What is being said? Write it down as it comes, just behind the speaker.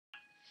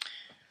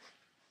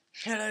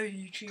Hello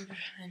YouTube,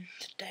 and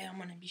today I'm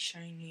going to be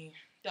showing you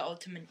the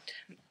Ultimate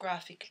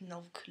Graphic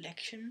Novel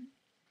Collection.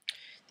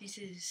 This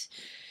is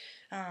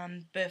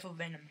Birth of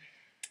Venom,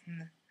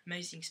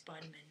 Amazing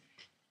Spider-Man.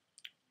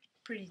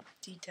 Pretty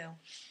detailed,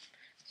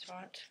 that's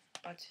right,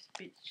 but it's a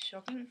bit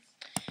shocking.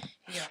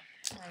 Yeah,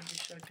 I'll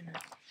just open it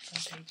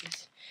some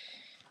pages.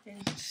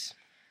 And it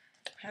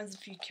has a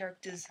few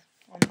characters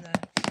on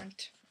the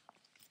front.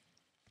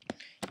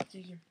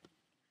 See,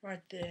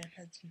 right there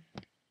has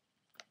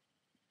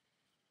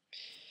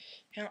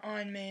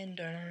Iron Man,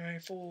 don't know,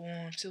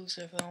 4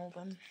 Silver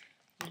Album.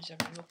 Let's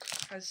have a look.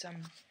 Has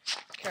some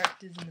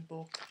characters in the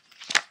book.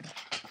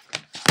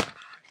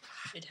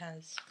 It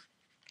has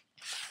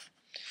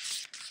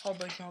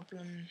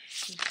Hobgoblin,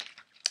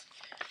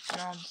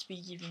 and I'll just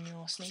be giving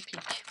you a sneak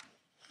peek,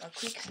 a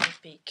quick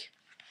sneak peek.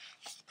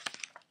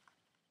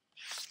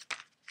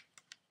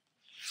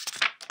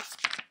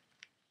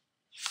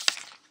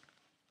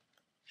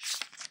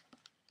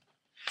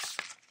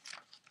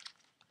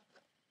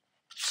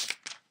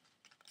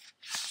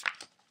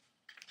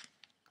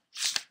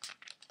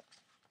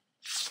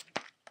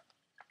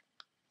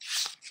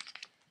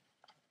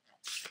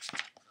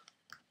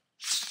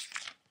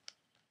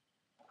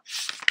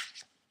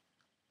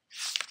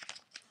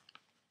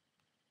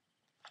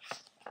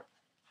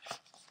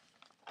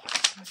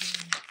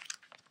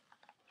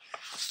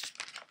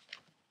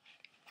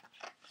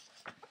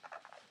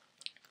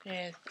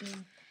 Yeah.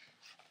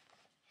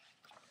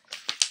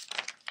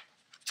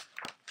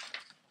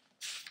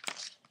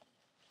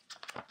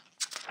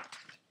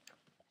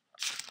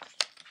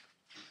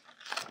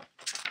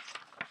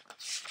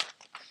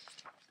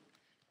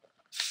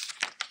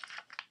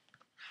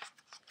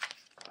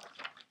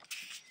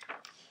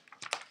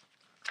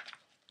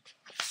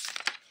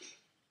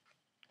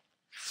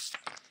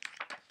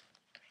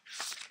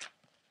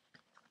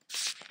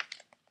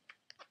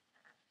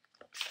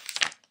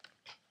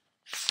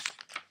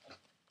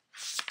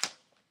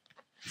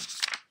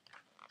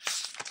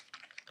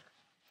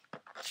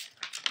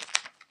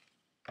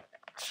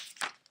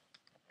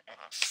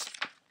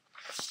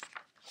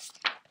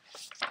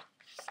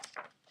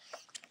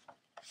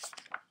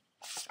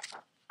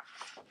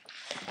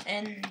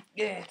 And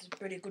yeah, it's a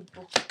pretty good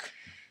book.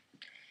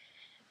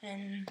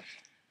 And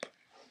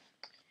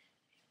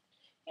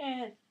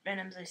yeah,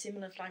 Venom's a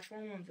similar life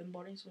form of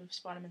embodies with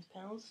Spider-Man's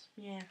powers.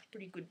 Yeah,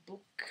 pretty good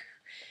book.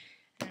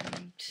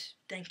 And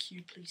thank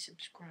you, please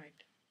subscribe.